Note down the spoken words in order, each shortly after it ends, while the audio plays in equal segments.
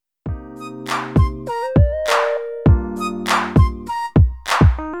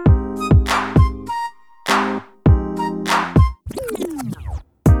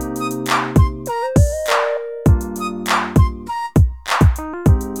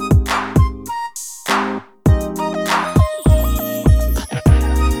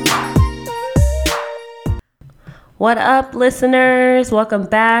What up, listeners? Welcome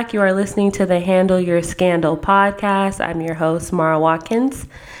back. You are listening to the Handle Your Scandal podcast. I'm your host, Mara Watkins.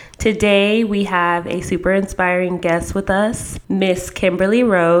 Today, we have a super inspiring guest with us, Miss Kimberly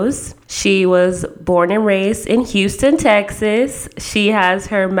Rose. She was born and raised in Houston, Texas. She has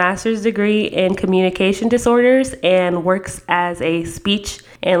her master's degree in communication disorders and works as a speech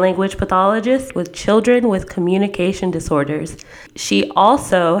and language pathologist with children with communication disorders. She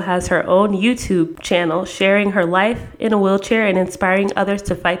also has her own YouTube channel sharing her life in a wheelchair and inspiring others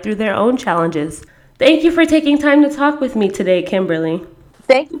to fight through their own challenges. Thank you for taking time to talk with me today, Kimberly.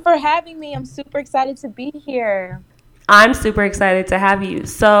 Thank you for having me. I'm super excited to be here. I'm super excited to have you.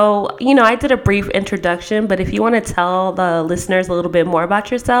 So, I did a brief introduction, but if you want to tell the listeners a little bit more about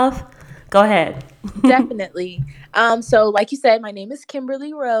yourself, go ahead. Definitely. So like you said, my name is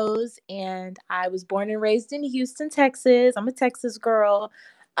Kimberly Rose, and I was born and raised in Houston, Texas. I'm a Texas girl.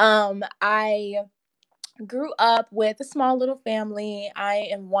 I grew up with a small little family. I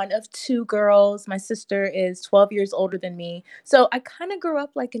am one of two girls. My sister is 12 years older than me. So I kind of grew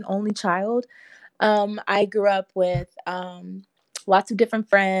up like an only child. I grew up with lots of different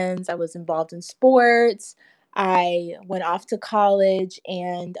friends. I was involved in sports. I went off to college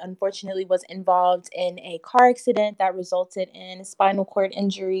and unfortunately was involved in a car accident that resulted in a spinal cord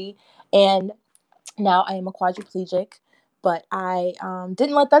injury. And now I am a quadriplegic, but I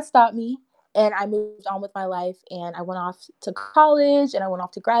didn't let that stop me. And I moved on with my life, and I went off to college and I went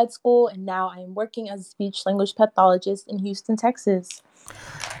off to grad school. And now I am working as a speech language pathologist in Houston, Texas.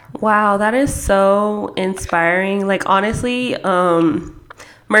 Wow, that is so inspiring. Like, honestly,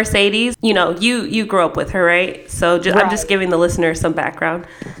 Mercedes, you grew up with her, right? So I'm just Right. giving the listeners some background.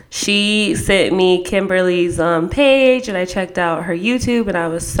 She sent me Kimberly's page, and I checked out her YouTube, and I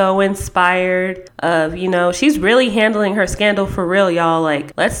was so inspired of, she's really handling her scandal for real, y'all.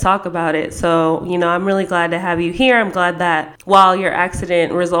 Like, let's talk about it. So, I'm really glad to have you here. I'm glad that while your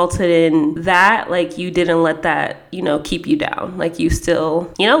accident resulted in that, like, you didn't let that, keep you down. Like, you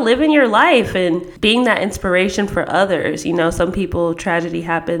still, living your life and being that inspiration for others. Some people, tragedy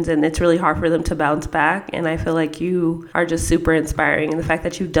happens and it's really hard for them to bounce back. And I feel like you are just super inspiring. And the fact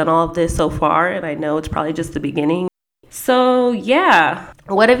that you've done all of this so far, and I know it's probably just the beginning. So, yeah,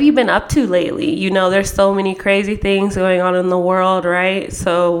 what have you been up to lately? There's so many crazy things going on in the world, right?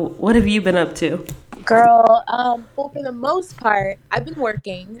 So, what have you been up to? Girl, well, for the most part, I've been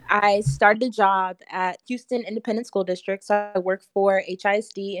working. I started a job at Houston Independent School District. So I work for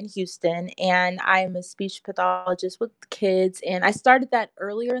HISD in Houston, and I'm a speech pathologist with kids. And I started that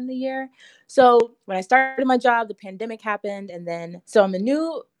earlier in the year. So when I started my job, the pandemic happened, and then so I'm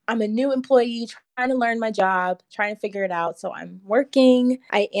a new employee trying to learn my job, trying to figure it out. So I'm working,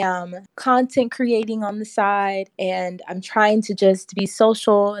 I am content creating on the side, and I'm trying to just be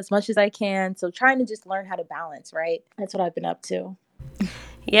social as much as I can. So trying to just learn how to balance, right? That's what I've been up to.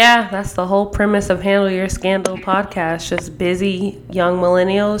 Yeah, that's the whole premise of Handle Your Scandal podcast. Just busy young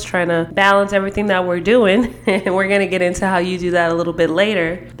millennials trying to balance everything that we're doing. And we're going to get into how you do that a little bit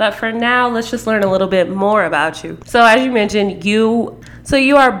later. But for now, let's just learn a little bit more about you. So as you mentioned, you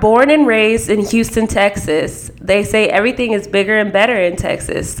are born and raised in Houston, Texas. They say everything is bigger and better in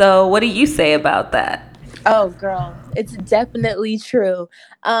Texas. So what do you say about that? Oh, girl, it's definitely true.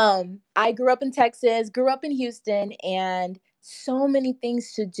 I grew up in Texas, grew up in Houston, and so many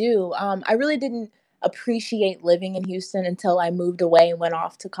things to do. I really didn't appreciate living in Houston until I moved away and went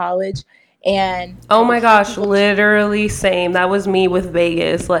off to college. And I Oh would my hear gosh, people. literally same. That was me with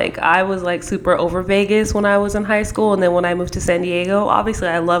Vegas. Like, I was like super over Vegas when I was in high school. And then when I moved to San Diego, obviously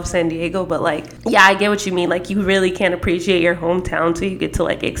I love San Diego, but like, yeah, I get what you mean. Like, you really can't appreciate your hometown till you get to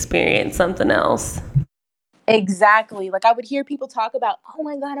like experience something else. Exactly. Like I would hear people talk about, oh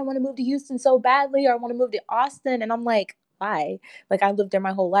my God, I want to move to Houston so badly, or I want to move to Austin. And I'm like, why? Like I lived there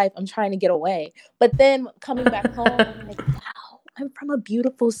my whole life. I'm trying to get away. But then coming back home, I'm like, wow, I'm from a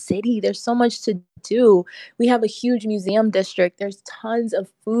beautiful city. There's so much to do. We have a huge museum district. There's tons of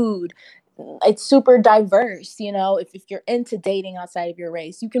food. It's super diverse, if you're into dating outside of your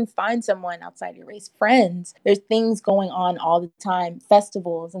race, you can find someone outside your race, friends. There's things going on all the time,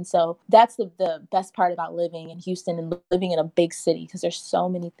 festivals. And so that's the best part about living in Houston and living in a big city, because there's so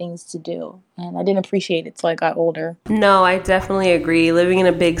many things to do. And I didn't appreciate it till I got older. No, I definitely agree. Living in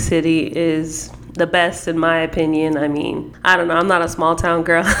a big city is the best in my opinion. I mean, I don't know. I'm not a small town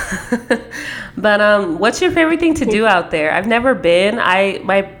girl. But what's your favorite thing to do out there? I've never been.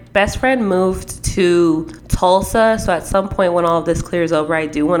 My best friend moved to Tulsa, so at some point when all of this clears over, I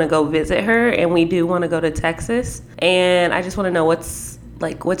do want to go visit her, and we do want to go to Texas. And I just want to know what's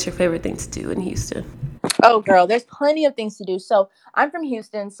your favorite thing to do in Houston? Oh, girl, there's plenty of things to do. So, I'm from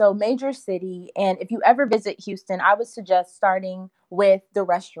Houston, so major city. And if you ever visit Houston, I would suggest starting with the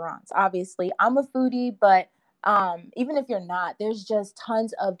restaurants. Obviously, I'm a foodie, but even if you're not, there's just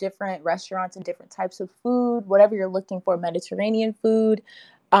tons of different restaurants and different types of food, whatever you're looking for, Mediterranean food.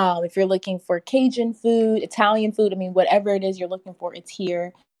 If you're looking for Cajun food, Italian food, I mean, whatever it is you're looking for, it's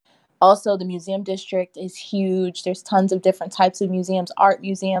here. Also, the museum district is huge. There's tons of different types of museums, art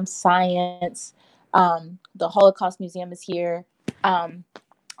museums, science. The Holocaust Museum is here. Um,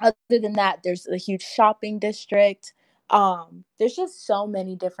 Other than that, there's a huge shopping district. There's just so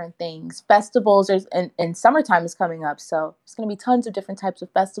many different things. Festivals, and summertime is coming up, so there's going to be tons of different types of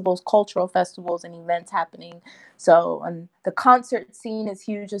festivals, cultural festivals, and events happening. So, and the concert scene is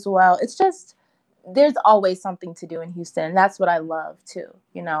huge as well. It's just there's always something to do in Houston. And that's what I love too,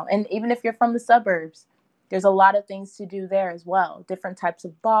 you know. And even if you're from the suburbs, there's a lot of things to do there as well. Different types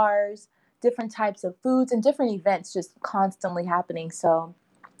of bars, different types of foods, and different events just constantly happening. So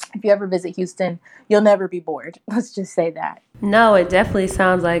if you ever visit Houston, you'll never be bored. Let's just say that. No, it definitely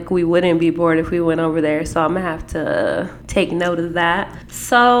sounds like we wouldn't be bored if we went over there. So I'm going to have to take note of that.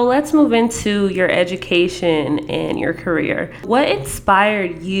 So let's move into your education and your career. What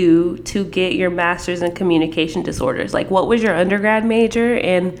inspired you to get your master's in communication disorders? Like, what was your undergrad major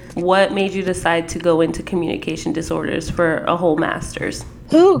and what made you decide to go into communication disorders for a whole master's?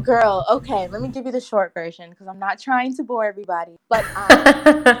 Ooh, girl. Okay, let me give you the short version because I'm not trying to bore everybody. But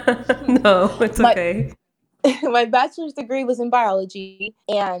No, it's my okay. my bachelor's degree was in biology,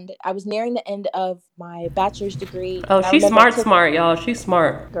 and I was nearing the end of my bachelor's degree. Oh, And I she's remember I smart, took smart, y'all. She's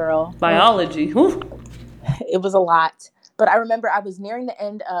smart. girl. Biology. Whew. It was a lot. But I remember I was nearing the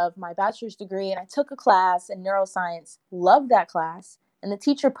end of my bachelor's degree and I took a class in neuroscience, loved that class. And the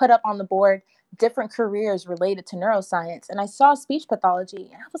teacher put up on the board different careers related to neuroscience. And I saw speech pathology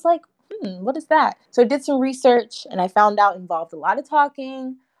and I was like, what is that? So I did some research and I found out it involved a lot of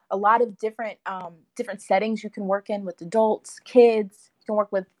talking, a lot of different settings you can work in with adults, kids. You can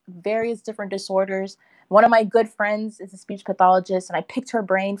work with various different disorders. One of my good friends is a speech pathologist, and I picked her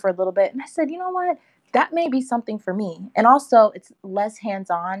brain for a little bit. And I said, you know what? That may be something for me. And also, it's less hands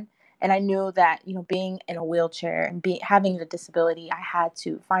on. And I knew that, you know, being in a wheelchair and having a disability, I had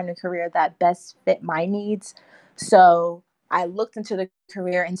to find a career that best fit my needs. So I looked into the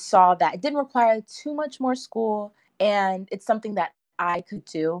career and saw that it didn't require too much more school. And it's something that I could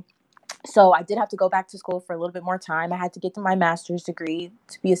do. So I did have to go back to school for a little bit more time. I had to get to my master's degree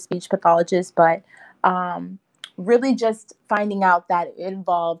to be a speech pathologist, but um, really just finding out that it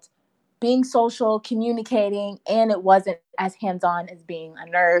involved being social, communicating, and it wasn't as hands-on as being a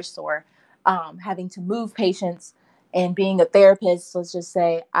nurse or having to move patients and being a therapist. Let's just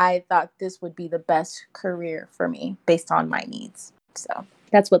say I thought this would be the best career for me based on my needs. So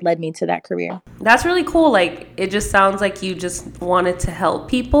that's what led me to that career. That's really cool. Like, it just sounds like you just wanted to help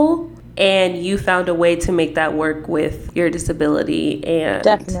people and you found a way to make that work with your disability.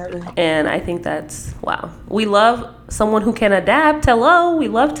 Definitely. And I think that's wow. We love someone who can adapt. Hello, we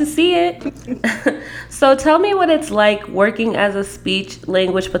love to see it. So tell me what it's like working as a speech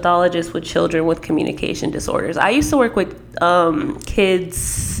language pathologist with children with communication disorders. I used to work with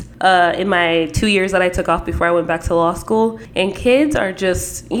kids in my 2 years that I took off before I went back to law school. And kids are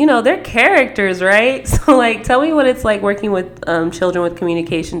just, you know, they're characters, right? So, like, tell me what it's like working with children with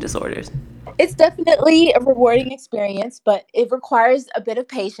communication disorders. It's definitely a rewarding experience, but it requires a bit of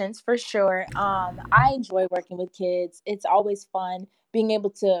patience for sure. I enjoy working with kids. It's always fun being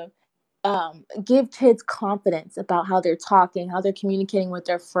able to give kids confidence about how they're talking, how they're communicating with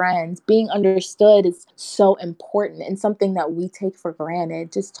their friends. Being understood is so important and something that we take for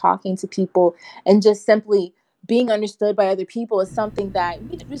granted. Just talking to people and just simply being understood by other people is something that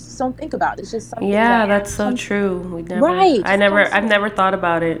we just don't think about. It's just something Yeah, that that's so comes true. right, just comes I've never thought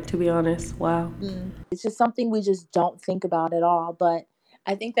about it, to be honest. Wow. it's just something we just don't think about at all. But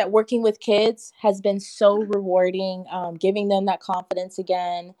I think that working with kids has been so rewarding, giving them that confidence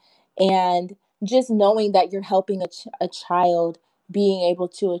again, and just knowing that you're helping a child being able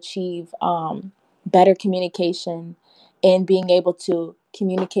to achieve better communication and being able to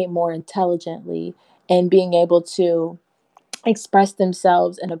communicate more intelligently and being able to express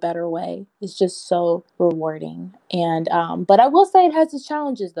themselves in a better way is just so rewarding. And but I will say it has its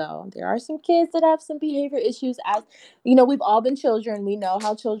challenges though. There are some kids that have some behavior issues. As you know, we've all been children, we know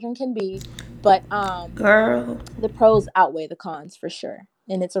how children can be, but Girl. the pros outweigh the cons for sure.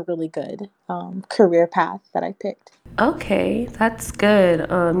 and it's a really good career path that I picked. Okay, that's good.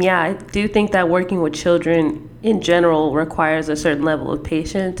 Yeah, I do think that working with children in general requires a certain level of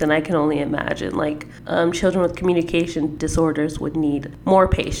patience, and I can only imagine like children with communication disorders would need more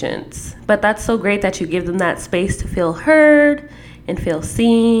patience. But that's so great that you give them that space to feel heard and feel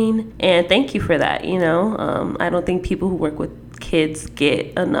seen, and thank you for that. I don't think people who work with kids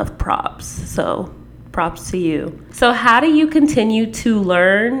get enough props. So props to you. So, how do you continue to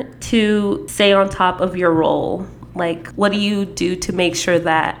learn to stay on top of your role? Like, what do you do to make sure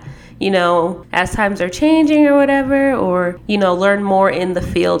that, as times are changing or whatever, or, learn more in the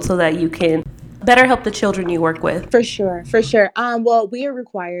field so that you can better help the children you work with? For sure, for sure. Well, we are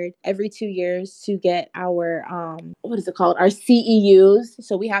required every 2 years to get our what is it called? Our CEUs.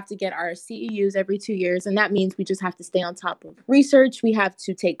 So we have to get our CEUs every 2 years, and that means we just have to stay on top of research. We have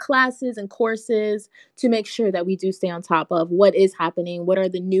to take classes and courses to make sure that we do stay on top of what is happening, what are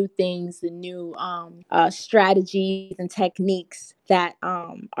the new things, the new strategies and techniques that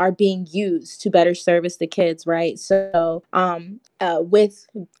are being used to better service the kids, right? So with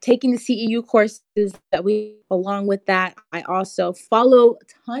taking the CEU courses that we, along with that, I also follow a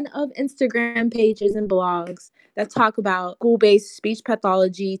ton of Instagram pages and blogs that talk about school-based speech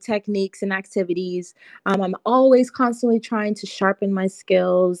pathology techniques and activities. I'm always constantly trying to sharpen my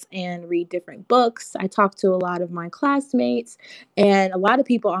skills and read different books. I talk to a lot of my classmates and a lot of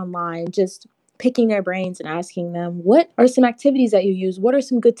people online, just picking their brains and asking them, what are some activities that you use? What are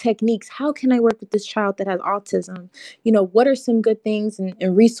some good techniques? How can I work with this child that has autism? What are some good things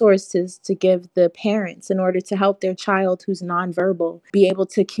and resources to give the parents in order to help their child who's nonverbal be able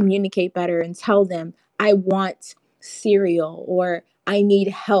to communicate better and tell them, I want cereal or I need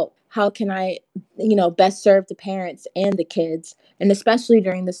help. How can I, best serve the parents and the kids? And especially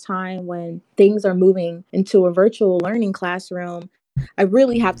during this time when things are moving into a virtual learning classroom, I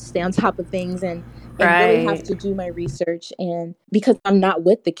really have to stay on top of things and really have Right. to do my research, and because I'm not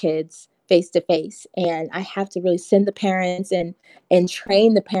with the kids face to face, and I have to really send the parents and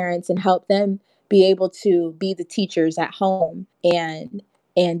train the parents and help them be able to be the teachers at home and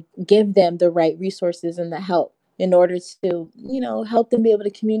give them the right resources and the help in order to, help them be able to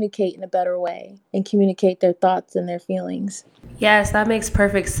communicate in a better way and communicate their thoughts and their feelings. Yes, that makes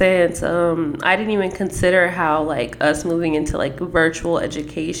perfect sense. I didn't even consider how like us moving into like virtual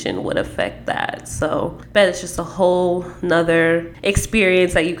education would affect that. So, bet it's just a whole nother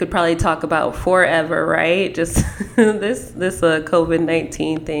experience that you could probably talk about forever, right? Just this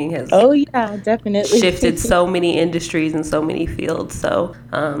COVID-19 thing has Oh yeah, definitely. shifted so many industries and so many fields. So,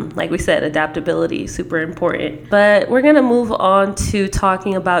 like we said, adaptability is super important. But we're gonna move on to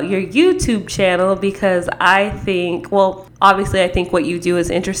talking about your YouTube channel because I think, well, obviously, I think what you do is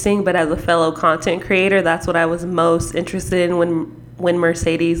interesting. But as a fellow content creator, that's what I was most interested in when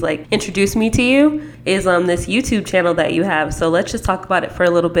Mercedes like introduced me to you is this YouTube channel that you have. So let's just talk about it for a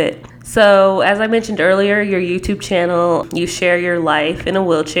little bit. So as I mentioned earlier, your YouTube channel, you share your life in a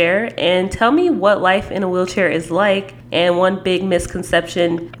wheelchair, and tell me what life in a wheelchair is like and one big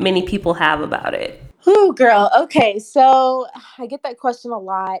misconception many people have about it. Oh, girl. Okay. So I get that question a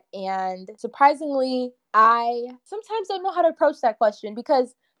lot. And surprisingly, I sometimes don't know how to approach that question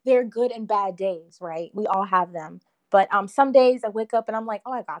because there are good and bad days, right? We all have them. But some days I wake up and I'm like,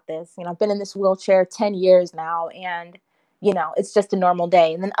 oh, I got this. I've been in this wheelchair 10 years now. And, it's just a normal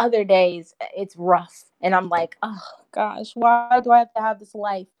day. And then other days it's rough. And I'm like, oh, gosh, why do I have to have this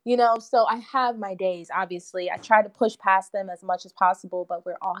life? So I have my days, obviously. I try to push past them as much as possible, but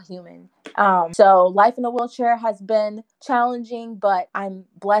we're all human. So life in a wheelchair has been challenging, but I'm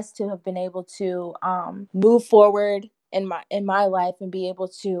blessed to have been able to move forward in my life and be able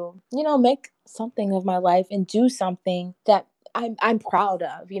to, make something of my life and do something that I'm proud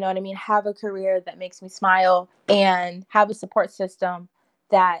of. You know what I mean? Have a career that makes me smile and have a support system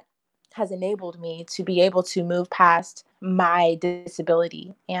that has enabled me to be able to move past my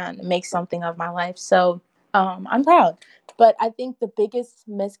disability and make something of my life. So I'm proud. But I think the biggest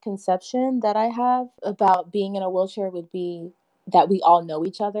misconception that I have about being in a wheelchair would be that we all know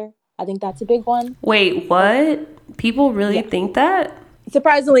each other. I think that's a big one. Wait, what? People really Yeah. think that?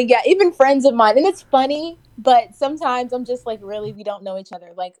 Surprisingly, yeah, even friends of mine. And it's funny, but sometimes I'm just like, really, we don't know each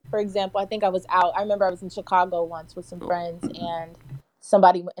other. Like, for example, I remember I was in Chicago once with some friends and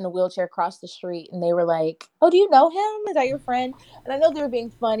somebody in a wheelchair crossed the street and they were like, oh, do you know him? Is that your friend? And I know they were being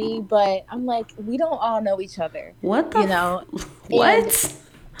funny, but I'm like, we don't all know each other, What you know? And what?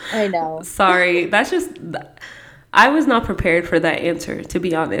 I know. Sorry, that's just. I was not prepared for that answer, to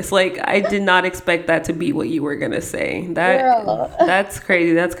be honest. Like, I did not expect that to be what you were gonna say. Girl. That's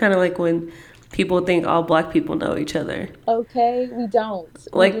crazy. That's kind of like when people think all Black people know each other. Okay, we don't.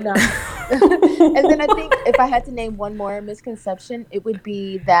 We Like, do not. And then I think if I had to name one more misconception, it would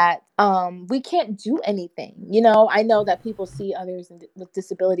be that we can't do anything. I know that people see others with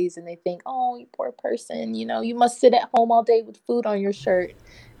disabilities and they think, "Oh, you poor person, you must sit at home all day with food on your shirt."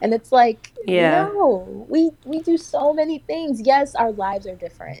 And it's like, yeah. no, we do so many things. Yes, our lives are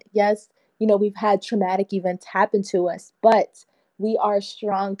different. Yes, we've had traumatic events happen to us, but we are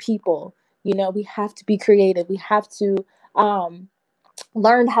strong people. We have to be creative. We have to um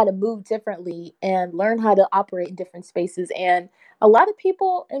learn how to move differently and learn how to operate in different spaces. And a lot of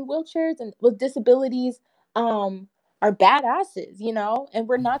people in wheelchairs and with disabilities are badasses, and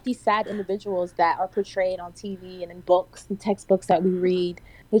we're not these sad individuals that are portrayed on TV and in books and textbooks that we read,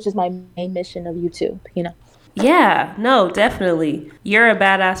 which is my main mission of YouTube. Yeah, no, definitely. You're a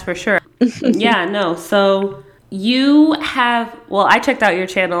badass for sure. Yeah, no. So you have, well, I checked out your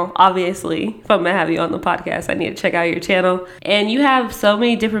channel, obviously. If I'm gonna have you on the podcast, I need to check out your channel. And you have so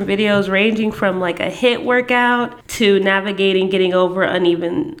many different videos ranging from like a HIIT workout to navigating getting over an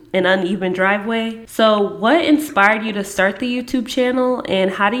uneven driveway. So what inspired you to start the YouTube channel,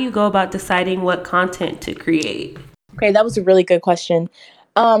 and how do you go about deciding what content to create? Okay, that was a really good question.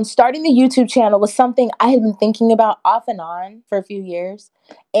 Starting the YouTube channel was something I had been thinking about off and on for a few years.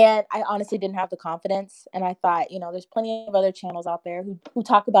 And I honestly didn't have the confidence. And I thought, there's plenty of other channels out there who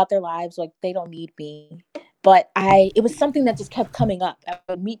talk about their lives like they don't need me. But it was something that just kept coming up. I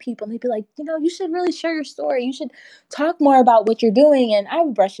would meet people and they'd be like, you should really share your story. You should talk more about what you're doing. And I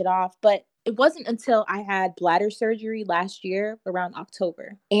would brush it off. But it wasn't until I had bladder surgery last year around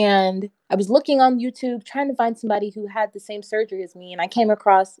October. And I was looking on YouTube trying to find somebody who had the same surgery as me. And I came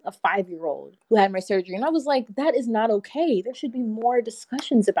across a 5-year-old who had my surgery. And I was like, that is not okay. There should be more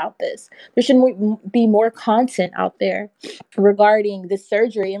discussions about this. There should be more content out there regarding this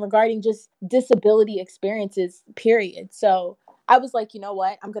surgery and regarding just disability experiences, period. So I was like, you know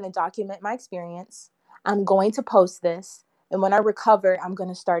what? I'm going to document my experience. I'm going to post this. And when I recover, I'm going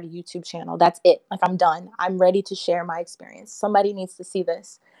to start a YouTube channel. That's it. Like, I'm done. I'm ready to share my experience. Somebody needs to see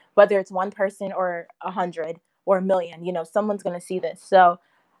this, whether it's one person or 100 or a million, someone's going to see this. So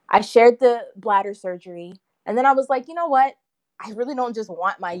I shared the bladder surgery. And then I was like, you know what? I really don't just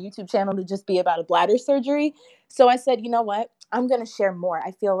want my YouTube channel to just be about a bladder surgery. So I said, you know what? I'm going to share more.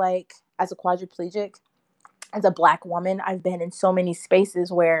 I feel like as a quadriplegic, as a Black woman, I've been in so many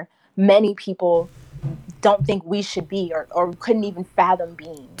spaces where many people don't think we should be or couldn't even fathom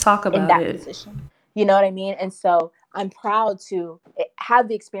being in that position. You know what I mean? And so I'm proud to have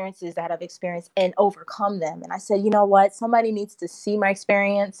the experiences that I've experienced and overcome them. And I said, you know what? Somebody needs to see my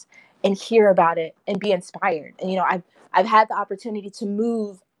experience and hear about it and be inspired. And, I've had the opportunity to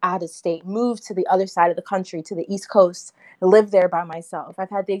move out of state, move to the other side of the country, to the East Coast, live there by myself.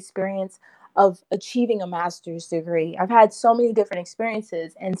 I've had the experience of achieving a master's degree. I've had so many different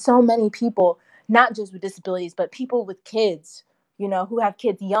experiences, and so many people, not just with disabilities, but people with kids, who have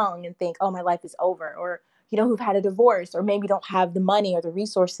kids young and think, oh, my life is over, or, who've had a divorce or maybe don't have the money or the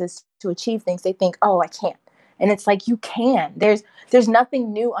resources to achieve things. They think, oh, I can't. And it's like, you can. There's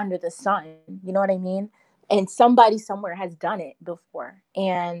nothing new under the sun. You know what I mean? And somebody somewhere has done it before.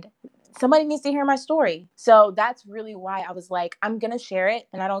 And somebody needs to hear my story. So that's really why I was like, I'm going to share it.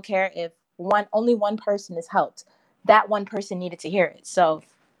 And I don't care if only one person is helped. That one person needed to hear it. So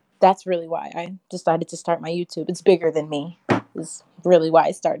that's really why I decided to start my YouTube. It's bigger than me. Is really why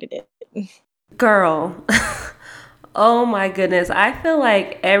I started it. Girl. Oh my goodness. I feel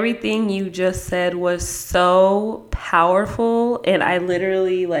like everything you just said was so powerful. And I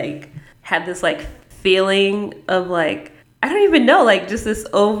literally had this feeling of I don't even know, just this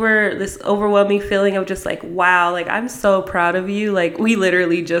overwhelming feeling of just wow, I'm so proud of you. We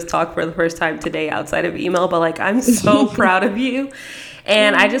literally just talked for the first time today outside of email, but I'm so proud of you.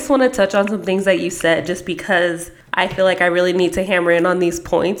 And I just want to touch on some things that you said, just because I feel like I really need to hammer in on these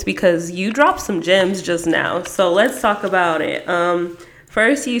points, because you dropped some gems just now. So let's talk about it.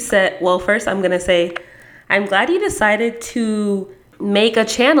 First I'm going to say, I'm glad you decided to make a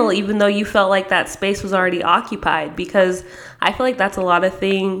channel even though you felt like that space was already occupied, because I feel like that's a lot of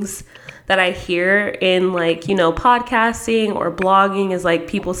things that I hear in podcasting or blogging is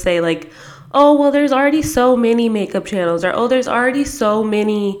people say oh, well, there's already so many makeup channels, or, oh, there's already so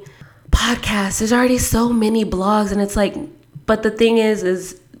many podcasts, there's already so many blogs. And it's but the thing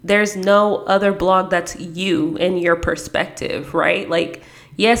is there's no other blog that's you and your perspective, right?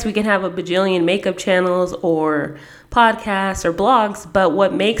 Yes, we can have a bajillion makeup channels or podcasts or blogs, but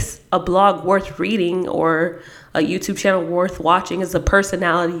what makes a blog worth reading or a YouTube channel worth watching is the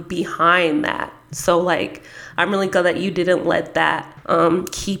personality behind that. So like, I'm really glad that you didn't let that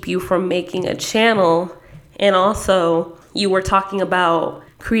keep you from making a channel. And also, you were talking about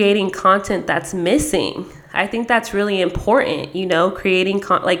creating content that's missing. I think that's really important, you know, creating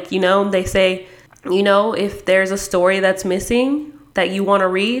like, you know, they say, you know, if there's a story that's missing that you want to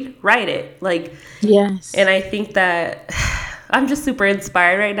read, write it. Like, Yes. and I think that I'm just super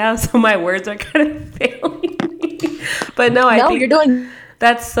inspired right now, so my words are kind of failing me. But no, I think you're doing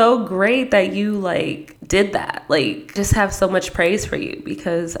that's so great that you like did that. Like, just have so much praise for you,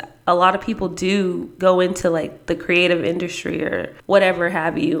 because a lot of people do go into like the creative industry or whatever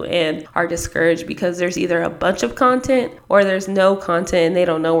have you and are discouraged because there's either a bunch of content or there's no content and they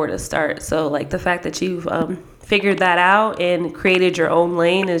don't know where to start. So like the fact that you've figured that out and created your own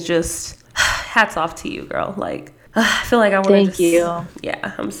lane is just hats off to you, girl. Like, I feel like I want to Thank you.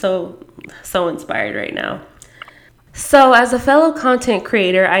 Yeah, I'm so inspired right now. So, as a fellow content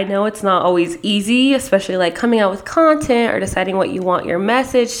creator, I know it's not always easy, especially like coming out with content or deciding what you want your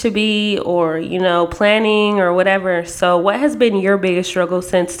message to be, or, you know, planning or whatever. So, what has been your biggest struggle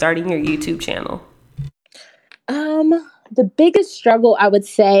since starting your YouTube channel? The biggest struggle I would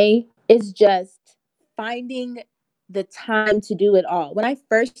say is just finding the time to do it all. When I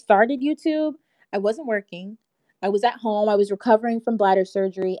first started YouTube, I wasn't working. I was at home. I was recovering from bladder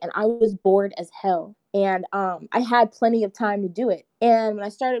surgery and I was bored as hell. And I had plenty of time to do it. And when I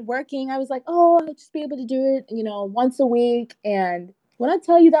started working, I was like, oh, I'll just be able to do it, you know, once a week. And when I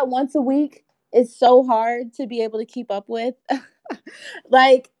tell you that once a week is so hard to be able to keep up with,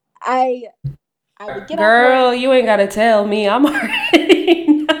 like I would get off work. Girl, you ain't gotta tell me. I'm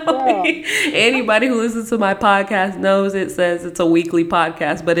already knowing. Anybody who listens to my podcast knows it says it's a weekly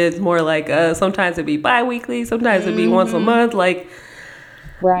podcast, but it's more like sometimes it'd be bi-weekly, sometimes it'd be once a month. Like,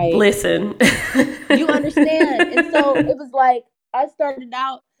 right. Listen. You understand. And so it was like I started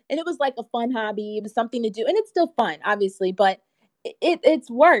out and it was like a fun hobby. It was something to do. And it's still fun, obviously, but it's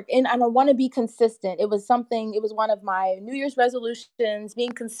work. And I don't want to be consistent. It was one of my New Year's resolutions,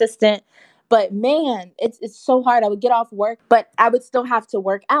 being consistent. But man, it's so hard. I would get off work, but I would still have to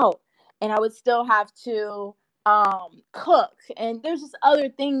work out and I would still have to cook, and there's just other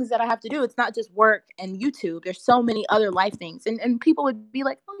things that I have to do. It's not just work and YouTube. There's so many other life things, and people would be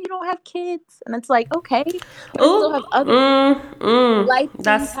like, oh, you don't have kids, and it's like, okay, but I still have other life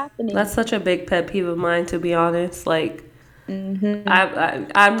things happening. That's such a big pet peeve of mine, to be honest. Like,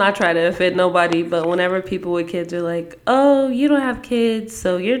 I'm not trying to offend nobody, but whenever people with kids are like, "Oh, you don't have kids,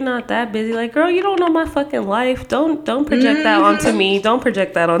 so you're not that busy," like, girl, you don't know my fucking life. Don't project that onto me. Don't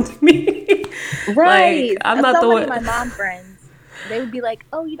project that onto me. Right. Like, I'm not the one. My mom friends, they would be like,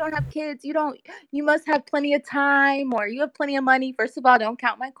 "Oh, you don't have kids. You must have plenty of time, or you have plenty of money." First of all, don't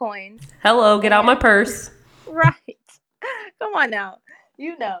count my coins. Hello, get out my purse. Right. Come on now.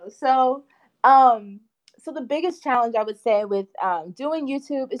 You know. So the biggest challenge I would say with doing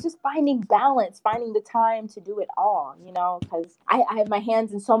YouTube is just finding balance, finding the time to do it all, you know, because I have my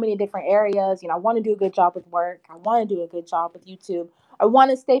hands in so many different areas. You know, I want to do a good job with work. I want to do a good job with YouTube. I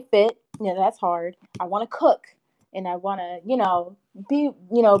want to stay fit. You know, that's hard. I want to cook and I want to,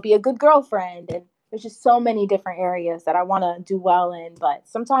 be a good girlfriend. And there's just so many different areas that I want to do well in. But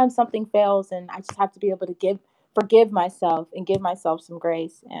sometimes something fails and I just have to be able to forgive myself and give myself some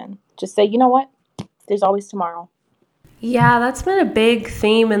grace and just say, you know what? There's always tomorrow. Yeah, that's been a big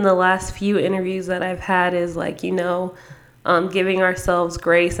theme in the last few interviews that I've had is like, giving ourselves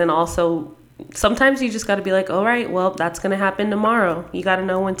grace, and also sometimes you just got to be like, all right, well, that's going to happen tomorrow. You got to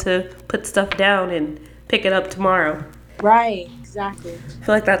know when to put stuff down and pick it up tomorrow. Right, exactly. I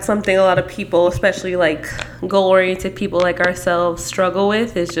feel like that's something a lot of people, especially like goal-oriented people like ourselves, struggle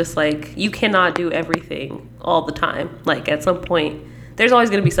with, is just like, you cannot do everything all the time. Like, at some point, there's always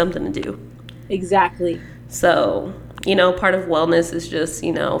going to be something to do. Exactly. So, part of wellness is just,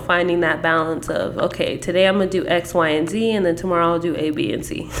 finding that balance of, okay, today I'm going to do X, Y, and Z, and then tomorrow I'll do A, B, and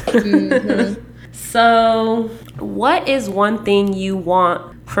C. Mm-hmm. So, what is one thing you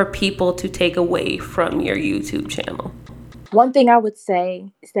want for people to take away from your YouTube channel? One thing I would say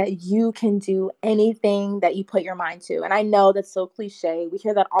is that you can do anything that you put your mind to. And I know that's so cliche. We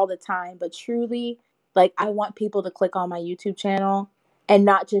hear that all the time, but truly, like, I want people to click on my YouTube channel and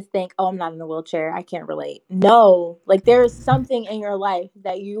not just think, oh, I'm not in a wheelchair, I can't relate. No, like, there's something in your life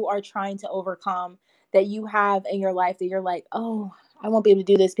that you are trying to overcome, that you have in your life that you're like, oh, I won't be able to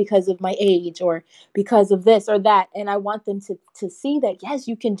do this because of my age or because of this or that. And I want them to see that, yes,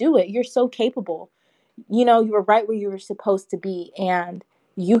 you can do it. You're so capable. You were right where you were supposed to be, and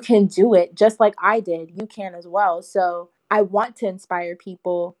you can do it just like I did. You can as well. So I want to inspire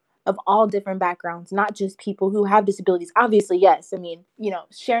people of all different backgrounds, not just people who have disabilities. Obviously, yes. I mean,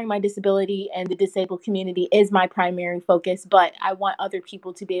 sharing my disability and the disabled community is my primary focus, but I want other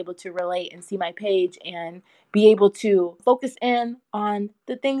people to be able to relate and see my page and be able to focus in on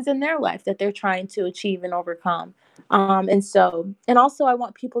the things in their life that they're trying to achieve and overcome. And also I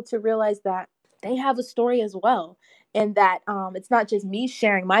want people to realize that they have a story as well, and that it's not just me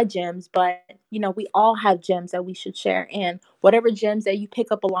sharing my gems, but we all have gems that we should share. And whatever gems that you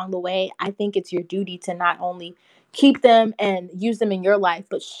pick up along the way, I think it's your duty to not only keep them and use them in your life,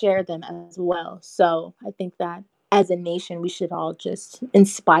 but share them as well. So I think that as a nation, we should all just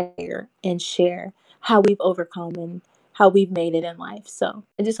inspire and share how we've overcome and how we've made it in life. So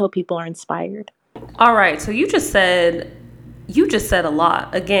I just hope people are inspired. All right, so you just said a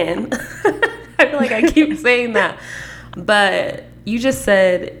lot again. I feel like I keep saying that. But you just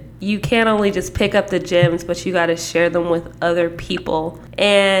said you can't only just pick up the gems, but you got to share them with other people.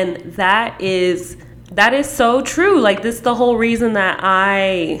 And that is so true. Like, this, the whole reason that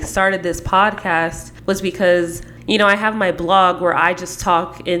I started this podcast was because, I have my blog where I just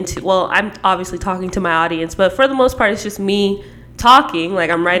talk into, well, I'm obviously talking to my audience, but for the most part, it's just me talking.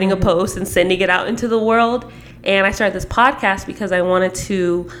 Like, I'm writing a post and sending it out into the world. And I started this podcast because I wanted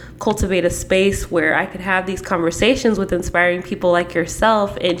to cultivate a space where I could have these conversations with inspiring people like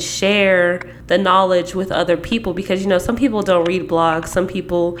yourself and share the knowledge with other people. Because, some people don't read blogs. Some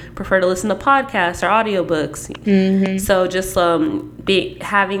people prefer to listen to podcasts or audiobooks. Mm-hmm. So just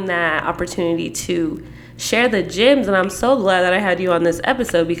having that opportunity to share the gems. And I'm so glad that I had you on this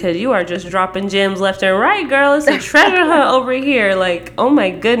episode, because you are just dropping gems left and right, girl. It's a treasure hunt over here. Like, oh my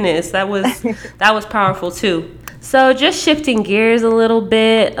goodness, that was powerful too. So just shifting gears a little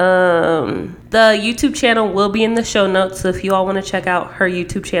bit, the YouTube channel will be in the show notes. So if you all want to check out her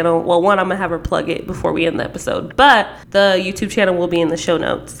YouTube channel, well, one, I'm going to have her plug it before we end the episode, but the YouTube channel will be in the show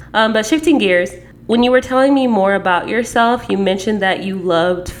notes. But shifting gears, when you were telling me more about yourself, you mentioned that you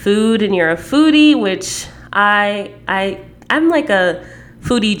loved food and you're a foodie, which I'm like a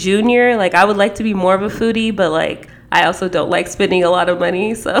foodie junior. Like, I would like to be more of a foodie, but like, I also don't like spending a lot of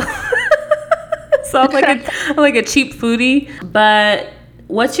money. So, so I'm like a cheap foodie. But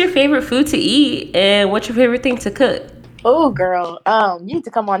what's your favorite food to eat, and what's your favorite thing to cook? Oh, girl, you need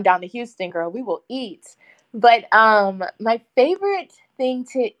to come on down to Houston, girl. We will eat. But my favorite thing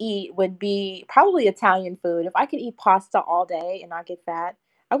to eat would be probably Italian food. If I could eat pasta all day and not get fat,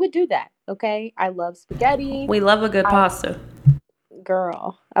 I would do that. Okay, I love spaghetti. We love a good pasta.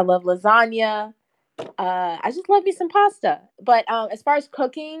 Girl, I love lasagna. I just love me some pasta. But as far as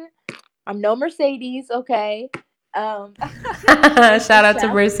cooking, I'm no Mercedes. Okay. Shout out to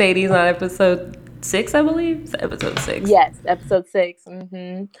Mercedes on episode 6, I believe. It's episode 6. Yes, episode 6.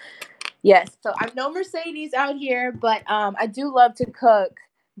 Mm-hmm. Yes, so I'm no Mercedes out here, but I do love to cook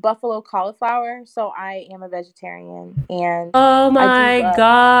buffalo cauliflower, so I am a vegetarian. And oh my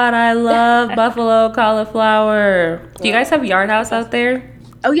God, I love buffalo cauliflower. Do you guys have Yard House out there?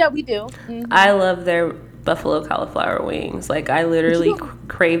 Oh yeah, we do. Mm-hmm. I love their buffalo cauliflower wings. Like, I literally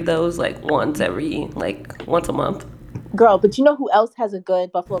crave those like once a month. Girl, but you know who else has a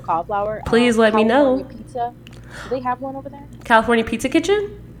good buffalo cauliflower? Please let me know. California Pizza. Do they have one over there? California Pizza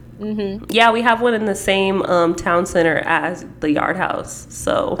Kitchen? Mm-hmm. Yeah, we have one in the same town center as the Yard House.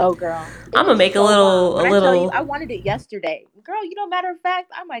 So, oh girl, I'm gonna make a little. I tell you, I wanted it yesterday, girl. Matter of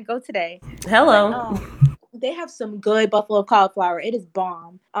fact, I might go today. Hello. But, they have some good buffalo cauliflower. It is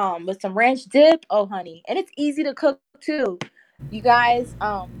bomb. With some ranch dip. Oh honey, and it's easy to cook too. You guys,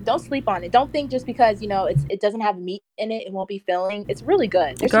 don't sleep on it. Don't think just because it doesn't have meat in it, it won't be filling. It's really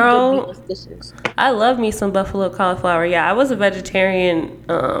good. There's some good meatless dishes. I love me some buffalo cauliflower. Yeah, I was a vegetarian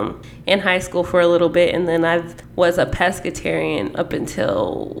in high school for a little bit, and then I was a pescatarian up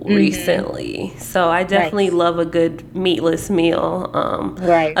until recently. So I definitely love a good meatless meal.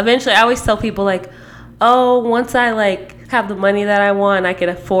 Right. Eventually, I always tell people like, oh, once I have the money that I want, I can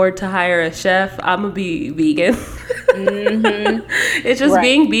afford to hire a chef, I'm gonna be vegan. Mm-hmm. It's just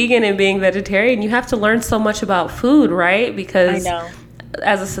being vegan and being vegetarian. You have to learn so much about food, right? Because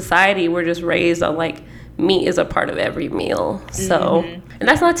as a society, we're just raised on meat is a part of every meal. So, and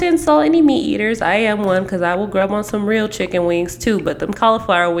that's not to insult any meat eaters. I am one, because I will grub on some real chicken wings too. But them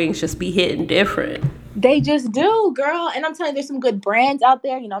cauliflower wings just be hitting different. They just do, girl. And I'm telling you, there's some good brands out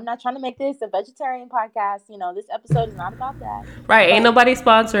there. I'm not trying to make this a vegetarian podcast. This episode is not about that. Right. Ain't nobody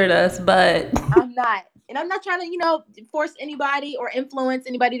sponsored us, but I'm not. And I'm not trying to, force anybody or influence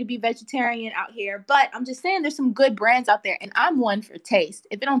anybody to be vegetarian out here. But I'm just saying there's some good brands out there. And I'm one for taste.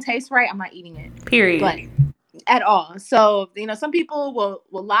 If it don't taste right, I'm not eating it. Period. But at all. So, some people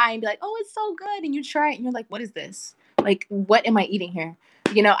will lie and be like, oh, it's so good. And you try it and you're like, what is this? Like, what am I eating here?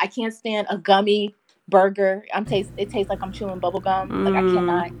 I can't stand a gummy burger. It tastes like I'm chewing bubble gum. Like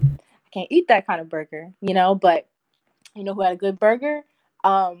I can't eat that kind of burger, but who had a good burger?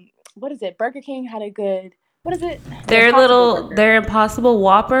 What is it? Burger King had a good, what is it? The Impossible Burger. Their Impossible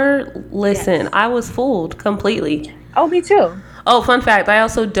Whopper. Listen, Yes. I was fooled completely. Oh, me too. Oh, fun fact, I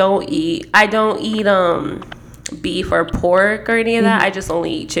also don't eat beef or pork or any of that. I just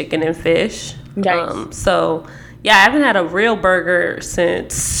only eat chicken and fish. Nice. So yeah, I haven't had a real burger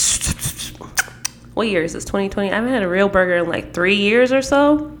since, what year is this, 2020? I haven't had a real burger in like 3 years or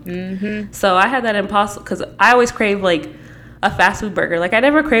so. So I had that Impossible, because I always crave like a fast food burger. Like I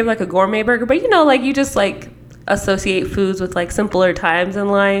never crave like a gourmet burger, but like you just like associate foods with like simpler times in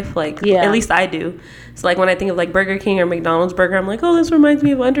life. Like at least I do. So like when I think of like Burger King or McDonald's burger, I'm like, oh, this reminds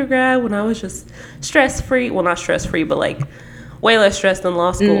me of undergrad when I was just stress-free. Well, not stress-free, but like way less stressed than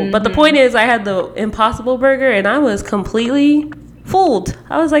law school. But the point is, I had the Impossible Burger and I was completely fooled.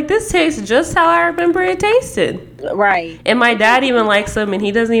 I was like, this tastes just how I remember it tasted. Right. And my dad even likes them, and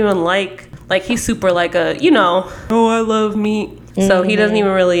he doesn't even like he's super like oh, I love meat. So he doesn't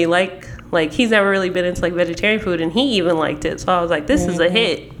even really like he's never really been into like vegetarian food, and he even liked it. So I was like, this is a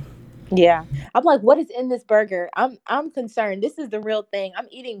hit. Yeah. I'm like, what is in this burger? I'm concerned. This is the real thing. I'm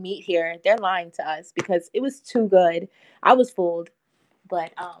eating meat here. They're lying to us because it was too good. I was fooled.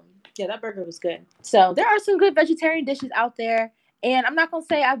 But yeah, that burger was good. So there are some good vegetarian dishes out there. And I'm not going to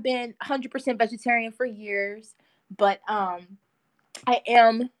say I've been 100% vegetarian for years, but I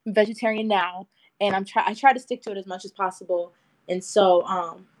am vegetarian now, and I try to stick to it as much as possible. And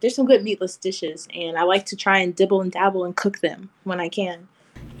so there's some good meatless dishes, and I like to try and dibble and dabble and cook them when I can.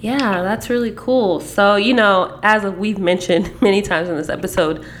 Yeah, that's really cool. So, as we've mentioned many times in this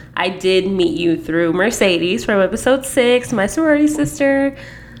episode, I did meet you through Mercedes from episode 6, my sorority sister,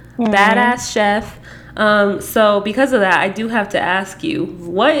 badass chef. So because of that, I do have to ask you,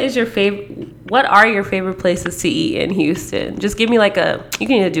 what are your favorite places to eat in Houston? Just give me you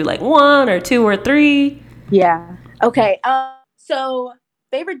can either do like 1 or 2 or 3. Yeah. Okay. So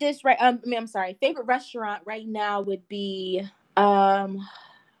favorite dish, right? I'm sorry. Favorite restaurant right now would be, oh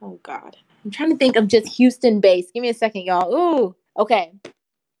God, I'm trying to think of just Houston based. Give me a second, y'all. Ooh, okay.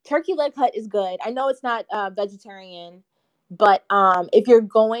 Turkey Leg Hut is good. I know it's not vegetarian, but if you're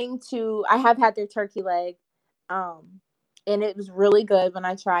going to, I have had their turkey leg, and it was really good when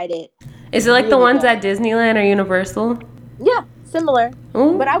I tried it. Is it like the ones at Disneyland or Universal? Yeah, similar.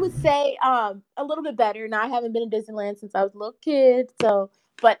 Ooh. But I would say a little bit better. Now I haven't been to Disneyland since I was a little kid,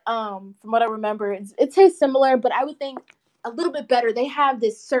 but from what I remember, it tastes similar. But I would think a little bit better. They have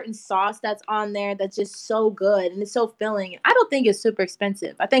this certain sauce that's on there that's just so good and it's so filling. I don't think it's super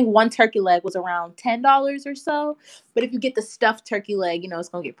expensive. I think one turkey leg was around $10 or so. But if you get the stuffed turkey leg, it's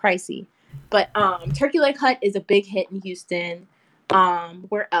gonna get pricey. But Turkey Leg Hut is a big hit in Houston.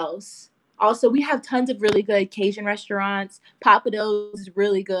 Where else? Also, we have tons of really good Cajun restaurants. Pappadeaux is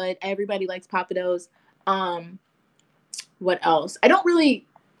really good. Everybody likes Pappadeaux. What else? I don't really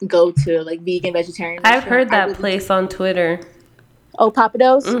go to like vegan, vegetarian restaurants. I've heard that place on Twitter. Oh,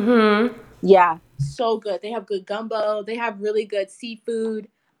 Pappadeaux? Mm-hmm. Yeah, so good. They have good gumbo. They have really good seafood,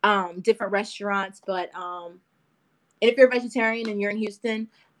 different restaurants. But and if you're a vegetarian and you're in Houston,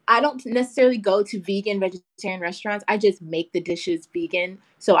 I don't necessarily go to vegan, vegetarian restaurants. I just make the dishes vegan.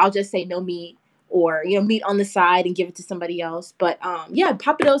 So I'll just say no meat or, meat on the side and give it to somebody else. But yeah,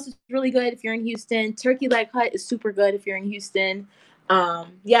 Pappadeaux is really good if you're in Houston. Turkey Leg Hut is super good if you're in Houston.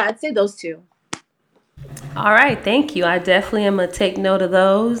 Yeah, I'd say those two. All right, thank you. I definitely am going to take note of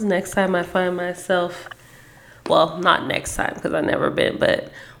those next time I find myself, well, not next time because I've never been,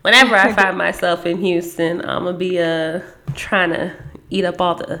 but whenever I find myself in Houston, I'm going to be trying to eat up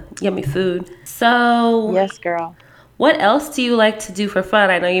all the yummy food. So, yes, girl. What else do you like to do for fun?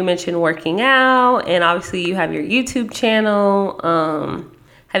 I know you mentioned working out, and obviously you have your YouTube channel.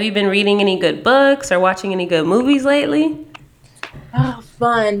 Have you been reading any good books or watching any good movies lately? Oh,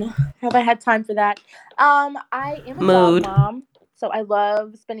 fun. Have I had time for that? I am a dog mom, so I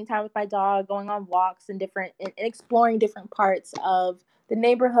love spending time with my dog, going on walks and exploring different parts of the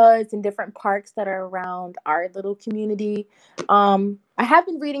neighborhoods and different parks that are around our little community. I have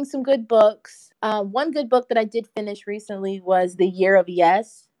been reading some good books. One good book that I did finish recently was The Year of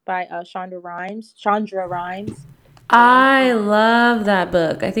Yes by Shonda Rhimes. I love that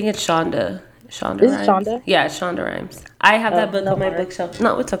book. I think it's Shonda. Shonda Is Rhimes. It Shonda? Yeah, it's Shonda Rhimes. I have that book on my bookshelf.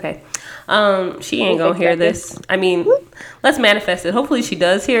 No, it's okay. She ain't gonna hear this. I mean, let's manifest it. Hopefully she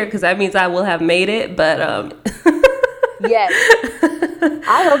does hear it because that means I will have made it. But yes,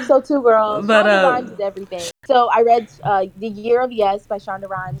 I hope so too, girl. But Shonda Rhimes is everything. So I read The Year of Yes by Shonda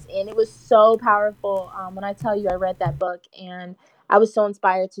Rhimes, and it was so powerful. When I tell you, I read that book, and I was so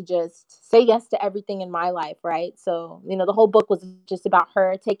inspired to just say yes to everything in my life, right? So, the whole book was just about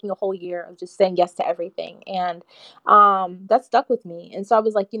her taking a whole year of just saying yes to everything. And that stuck with me. And so I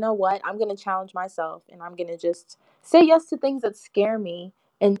was like, you know what? I'm going to challenge myself and I'm going to just say yes to things that scare me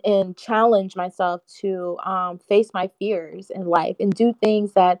and challenge myself to face my fears in life and do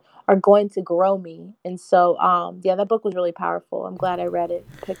things that are going to grow me. And so, yeah, that book was really powerful. I'm glad I read it,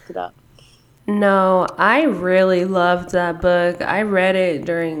 picked it up. No, I really loved that book. I read it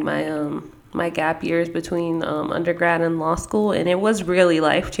during my gap years between undergrad and law school, and it was really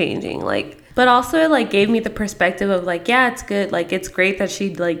life changing. Like, but also it like gave me the perspective of like, yeah, it's good. Like, it's great that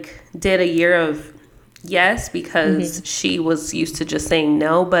she like did a year of yes because she was used to just saying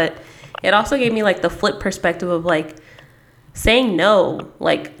no, but it also gave me like the flip perspective of like saying no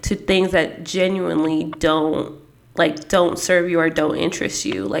like to things that genuinely don't serve you or don't interest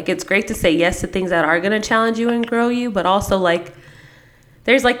you. Like, it's great to say yes to things that are going to challenge you and grow you, but also like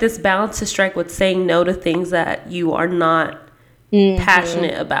there's like this balance to strike with saying no to things that you are not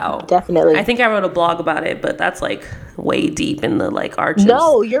passionate about. Definitely. I think I wrote a blog about it, but that's like way deep in the like arches.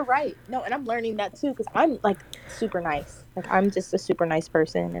 No, you're right. No, and I'm learning that too because I'm like super nice. Like, I'm just a super nice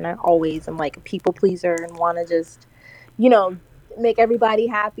person, and I always am like a people pleaser and want to just, you know, make everybody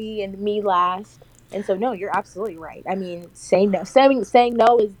happy and me last. And so, no, you're absolutely right. I mean, saying no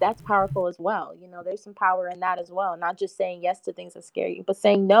that's powerful as well. There's some power in that as well. Not just saying yes to things that scare you, but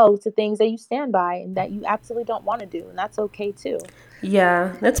saying no to things that you stand by and that you absolutely don't want to do, and that's okay too.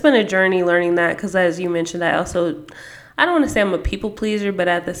 Yeah, that's been a journey learning that because as you mentioned, I don't want to say I'm a people pleaser, but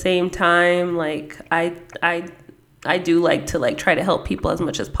at the same time, like I do like to like try to help people as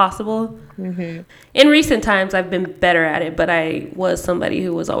much as possible. In recent times, I've been better at it, but I was somebody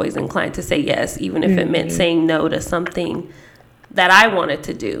who was always inclined to say yes, even if it meant saying no to something that I wanted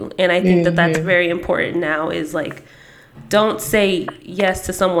to do. And I think that that's very important now is like, don't say yes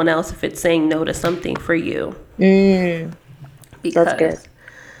to someone else if it's saying no to something for you. That's good.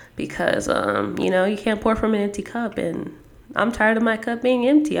 Because you can't pour from an empty cup, and I'm tired of my cup being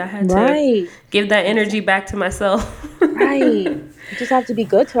empty. I had to give that energy back to myself. Right. We just have to be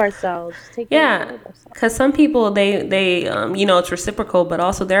good to ourselves. Yeah, because some people they it's reciprocal, but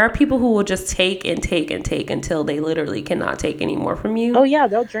also there are people who will just take and take and take until they literally cannot take any more from you. Oh yeah,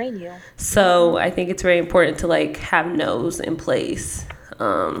 they'll drain you. So I think it's very important to like have no's in place,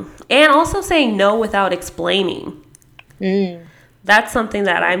 and also saying no without explaining. That's something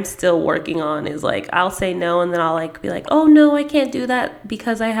that I'm still working on is like, I'll say no and then I'll like be like, oh no, I can't do that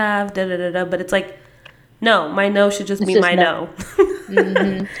because I have da da da da. But it's like, no, my no should just be my no.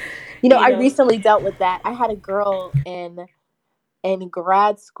 I recently dealt with that. I had a girl in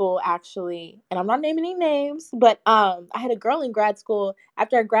grad school actually, and I'm not naming any names, but I had a girl in grad school.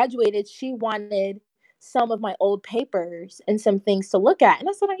 After I graduated, she wanted some of my old papers and some things to look at. And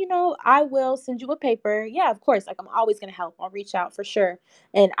I said, I will send you a paper. Yeah, of course. Like, I'm always going to help. I'll reach out for sure.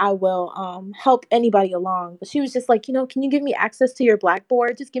 And I will help anybody along. But she was just like, can you give me access to your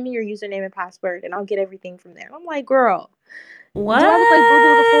Blackboard? Just give me your username and password and I'll get everything from there. And I'm like, girl, what? Do I look like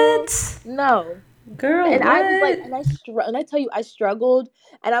Boo the Fool? No. Girl, and what? I was like, and I tell you, I struggled,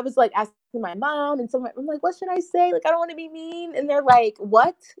 and I was like asking my mom, and so I'm like, what should I say? Like, I don't want to be mean, and they're like,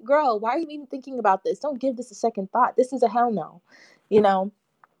 what, girl? Why are you even thinking about this? Don't give this a second thought. This is a hell no,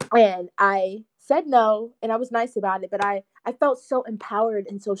 And I said no, and I was nice about it, but I felt so empowered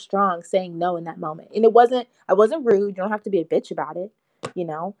and so strong saying no in that moment, and I wasn't rude. You don't have to be a bitch about it,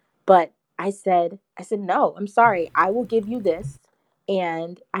 but I said no. I'm sorry. I will give you this.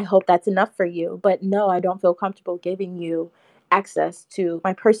 And I hope that's enough for you. But no, I don't feel comfortable giving you access to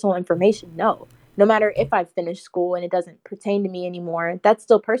my personal information. No. No matter if I've finished school and it doesn't pertain to me anymore, that's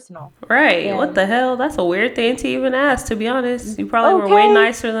still personal. Right. And what the hell? That's a weird thing to even ask, to be honest. You probably were way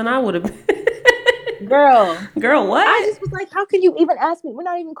nicer than I would have been. Girl, what? I just was like, how could you even ask me? We're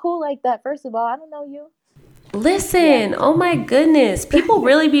not even cool like that, first of all. I don't know you. Listen, oh my goodness. People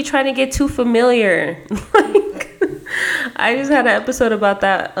really be trying to get too familiar. I just had an episode about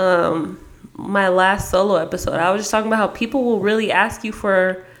that, my last solo episode. I was just talking about how people will really ask you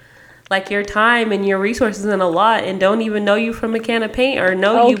for like your time and your resources and a lot and don't even know you from a can of paint or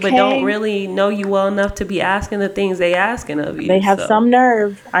know you, but don't really know you well enough to be asking the things they asking of you. They have some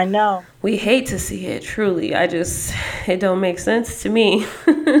nerve. I know. We hate to see it, truly. It don't make sense to me.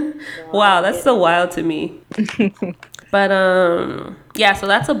 Wow, that's so wild to me. But yeah, so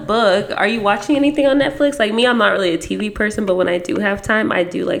that's a book. Are you watching anything on Netflix? Like me, I'm not really a TV person, but when I do have time, I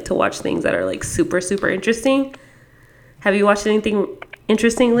do like to watch things that are like super, super interesting. Have you watched anything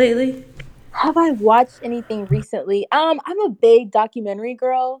interesting lately? Have I watched anything recently? I'm a big documentary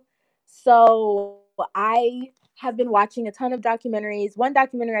girl, so I have been watching a ton of documentaries. One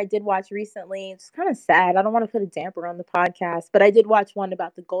documentary I did watch recently, it's kind of sad. I don't want to put a damper on the podcast, but I did watch one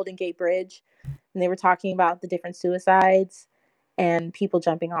about the Golden Gate Bridge, and they were talking about the different suicides and people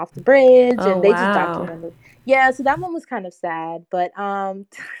jumping off the bridge, Oh, and they just wow. documented. Yeah, so that one was kind of sad, but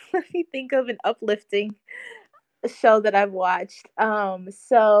let me think of an uplifting show that I've watched.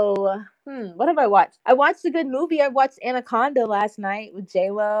 What have I watched? I watched a good movie. I watched Anaconda last night with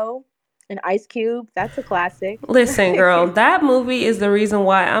J-Lo and Ice Cube. That's a classic. Listen, girl, that movie is the reason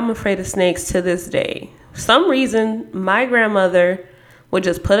why I'm afraid of snakes to this day. For some reason, my grandmother would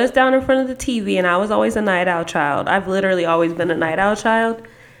just put us down in front of the TV, and I was always a night owl child. I've literally always been a night owl child.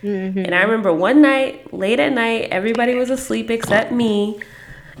 And I remember one night, late at night, everybody was asleep except me.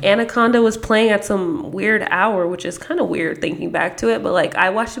 Anaconda was playing at some weird hour, which is kind of weird thinking back to it. But like, I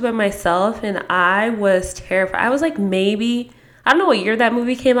watched it by myself, and I was terrified. I was like, maybe, I don't know what year that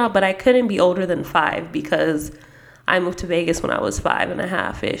movie came out, but I couldn't be older than 5 because I moved to Vegas when I was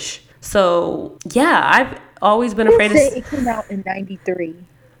 5.5-ish. So yeah, I've always been afraid of. It came out in '93.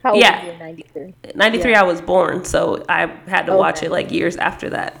 How old were you in '93? 93, Yeah. I was born, so I had to watch it like years after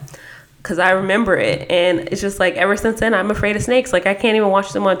that. Because I remember it, and it's just like ever since then, I'm afraid of snakes. Like, I can't even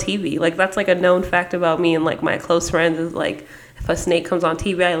watch them on TV. Like, that's like a known fact about me and like my close friends is like, if a snake comes on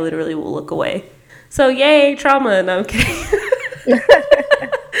TV, I literally will look away. So, yay, trauma. No, I'm kidding.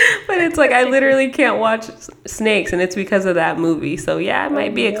 But it's like, I literally can't watch snakes, and it's because of that movie. So, yeah, it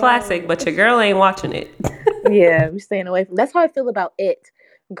might be a classic, but your girl ain't watching it. Yeah, we're staying away from. That's how I feel about it.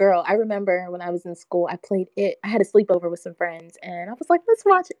 Girl, I remember when I was in school, I played it. I had a sleepover with some friends, and I was like, let's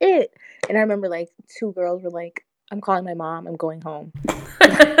watch it. And I remember like 2 girls were like, I'm calling my mom. I'm going home.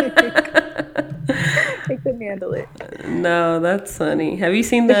 They couldn't handle it. No, that's funny. Have you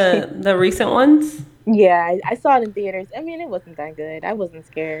seen the recent ones? Yeah, I saw it in theaters. I mean, it wasn't that good. I wasn't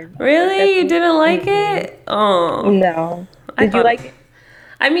scared. Really? You didn't like it? Oh. No. Did you like it?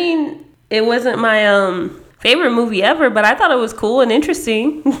 I mean, it wasn't my favorite movie ever, but I thought it was cool and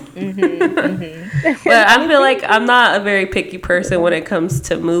interesting. But I feel like I'm not a very picky person when it comes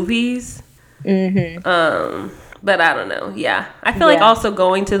to movies. But I don't know. Yeah. I feel like also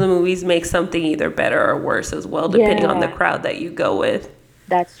going to the movies makes something either better or worse as well, depending on the crowd that you go with.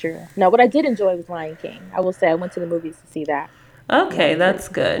 That's true. No, what I did enjoy was Lion King. I will say I went to the movies to see that. Okay, that's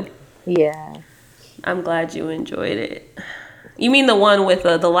good. Yeah. I'm glad you enjoyed it. You mean the one with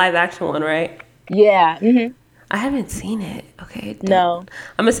the live action one, right? Yeah. Mm-hmm. I haven't seen it. Okay. No.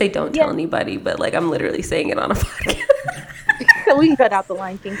 I'm going to say don't tell anybody, but like I'm literally saying it on a podcast. We can cut out the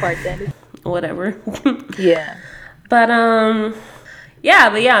Lion King part then. Whatever. Yeah. But I'm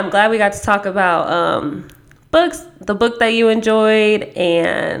glad we got to talk about books, the book that you enjoyed,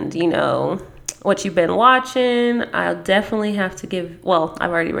 and what you've been watching. I'll definitely have to I've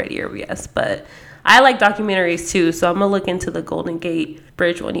already read your yes, but I like documentaries too, so I'm gonna look into the Golden Gate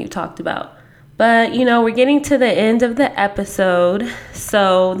Bridge one you talked about. But we're getting to the end of the episode,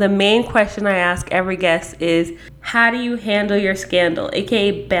 so the main question I ask every guest is, how do you handle your scandal,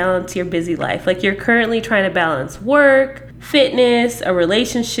 aka balance your busy life? Like, you're currently trying to balance work, fitness, a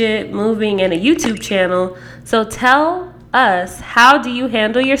relationship, moving, and a YouTube channel. So tell us, how do you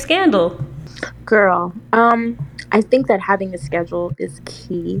handle your scandal? Girl, I think that having a schedule is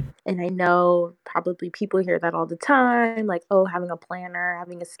key. And I know probably people hear that all the time, like, oh, having a planner,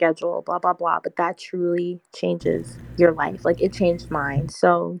 having a schedule, blah, blah, blah. But that truly changes your life. Like, it changed mine.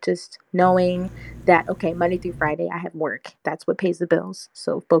 So just knowing that, okay, Monday through Friday, I have work. That's what pays the bills.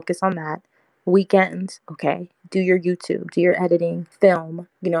 So focus on that. Weekends, okay, do your YouTube, do your editing, film,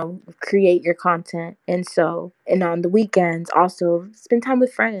 create your content. And on the weekends, also spend time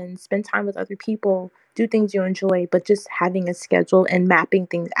with friends, spend time with other people, do things you enjoy. But just having a schedule and mapping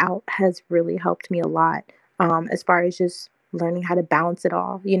things out has really helped me a lot, as far as just learning how to balance it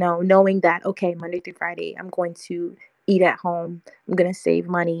all, knowing that, okay, Monday through Friday, I'm going to eat at home, I'm going to save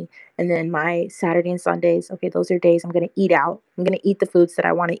money. And then my Saturday and Sundays, okay, those are days I'm going to eat out. I'm going to eat the foods that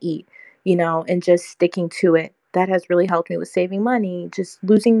I want to eat. And just sticking to it. That has really helped me with saving money, just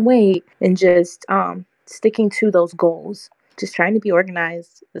losing weight, and just sticking to those goals. Just trying to be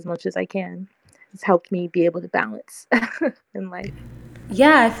organized as much as I can. It's helped me be able to balance in life.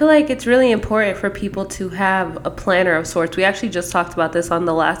 Yeah, I feel like it's really important for people to have a planner of sorts. We actually just talked about this on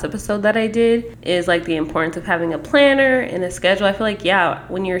the last episode that I did, is like the importance of having a planner and a schedule. I feel like,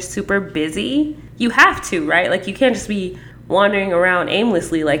 when you're super busy, you have to, right? Like, you can't just be wandering around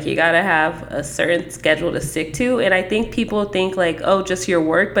aimlessly. Like, you gotta have a certain schedule to stick to. And I think people think like, oh, just your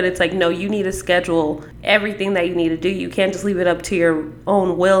work, but it's like, no, you need to schedule everything that you need to do. You can't just leave it up to your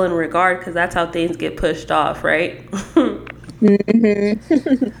own will and regard, because that's how things get pushed off, right?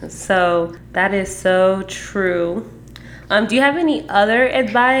 Mm-hmm. So that is so true. Do you have any other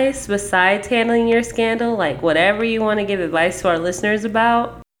advice besides handling your scandal? Like whatever you want to give advice to our listeners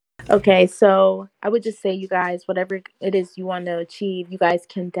about? Okay, so I would just say, you guys, whatever it is you want to achieve, you guys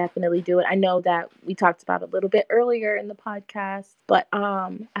can definitely do it. I know that we talked about it a little bit earlier in the podcast, but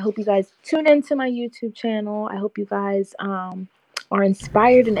I hope you guys tune into my YouTube channel. I hope you guys are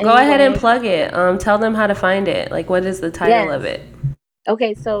inspired in Go any ahead and way. plug it. Tell them how to find it. Like, what is the title Yes. of it?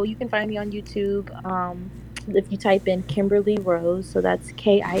 Okay, so you can find me on YouTube. If you type in Kimberly Rose, so that's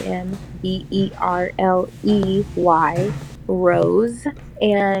KIMBERLEY Rose,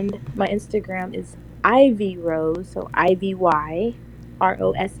 and my Instagram is Ivy Rose, so IVYROSE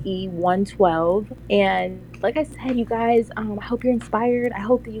 112. And like I said, you guys, I hope you're inspired. I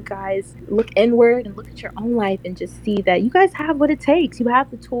hope that you guys look inward and look at your own life and just see that you guys have what it takes. You have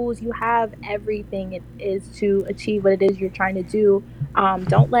the tools, you have everything it is to achieve what it is you're trying to do.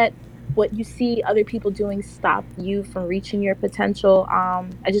 Don't let what you see other people doing stop you from reaching your potential.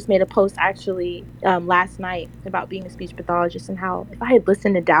 I just made a post actually last night about being a speech pathologist and how if I had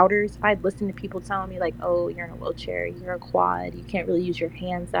listened to doubters, if I had listened to people telling me like, oh, you're in a wheelchair, you're a quad, you can't really use your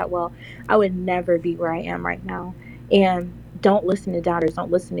hands that well, I would never be where I am right now. And don't listen to doubters.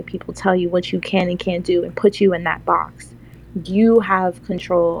 Don't listen to people tell you what you can and can't do and put you in that box. You have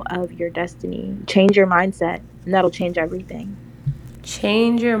control of your destiny. Change your mindset, and that'll change everything.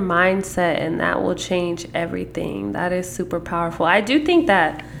 Change your mindset, and that will change everything. That is super powerful. I do think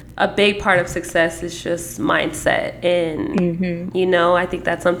that a big part of success is just mindset. And, I think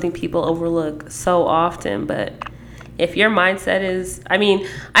that's something people overlook so often. But if your mindset is,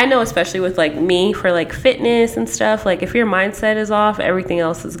 I know especially with like me for like fitness and stuff, like if your mindset is off, everything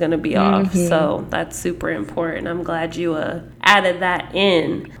else is going to be off. So that's super important. I'm glad you added that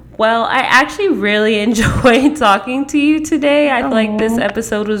in. Well, I actually really enjoyed talking to you today. I feel like this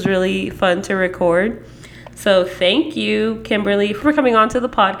episode was really fun to record. So thank you, Kimberly, for coming on to the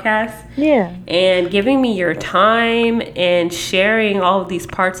podcast. Yeah. And giving me your time and sharing all of these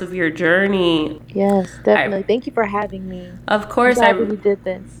parts of your journey. Yes, definitely. Thank you for having me. Of course. I'm glad that we did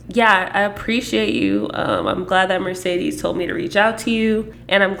this. Yeah, I appreciate you. I'm glad that Mercedes told me to reach out to you.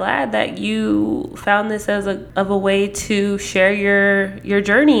 And I'm glad that you found this as a way to share your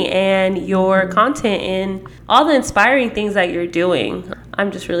journey and your content and all the inspiring things that you're doing. I'm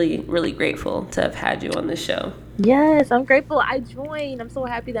just really, really grateful to have had you on this show. Yes, I'm grateful I joined. I'm so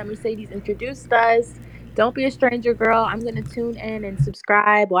happy that Mercedes introduced us. Don't be a stranger, girl. I'm going to tune in and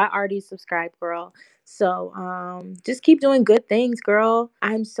subscribe. Well, I already subscribed, girl. So just keep doing good things, girl.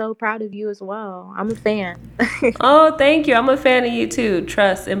 I'm so proud of you as well. I'm a fan. Oh, thank you. I'm a fan of you too.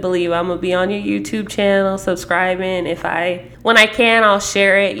 Trust and believe. I'm going to be on your YouTube channel, subscribing. When I can, I'll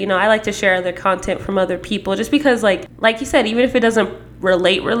share it. I like to share other content from other people just because like you said, even if it doesn't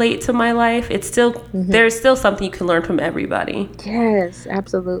relate to my life, it's still there's still something you can learn from everybody. Yes,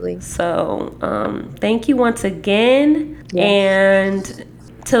 absolutely. So thank you once again. Yes. And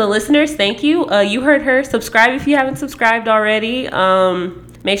to the listeners, thank you. You heard her. Subscribe if you haven't subscribed already.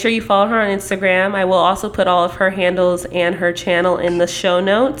 Make sure you follow her on Instagram. I will also put all of her handles and her channel in the show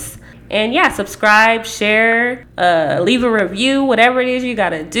notes. And yeah, subscribe, share, leave a review, whatever it is you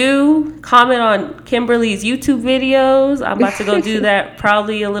gotta do. Comment on Kimberly's YouTube videos. I'm about to go do that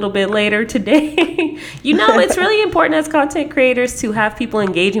probably a little bit later today. It's really important as content creators to have people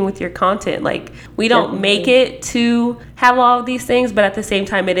engaging with your content. Like, we don't make it to have all of these things, but at the same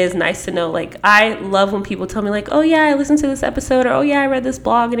time, it is nice to know. Like, I love when people tell me like, oh yeah, I listened to this episode, or oh yeah, I read this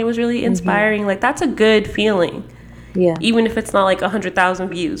blog and it was really inspiring. Like, that's a good feeling. Yeah. Even if it's not like 100,000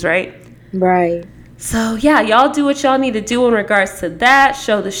 views, right? Right. So yeah, y'all do what y'all need to do in regards to that.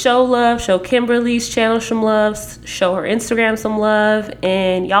 Show the show love, show Kimberly's channel some love, show her Instagram some love,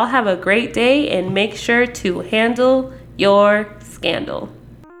 and y'all have a great day and make sure to handle your scandal.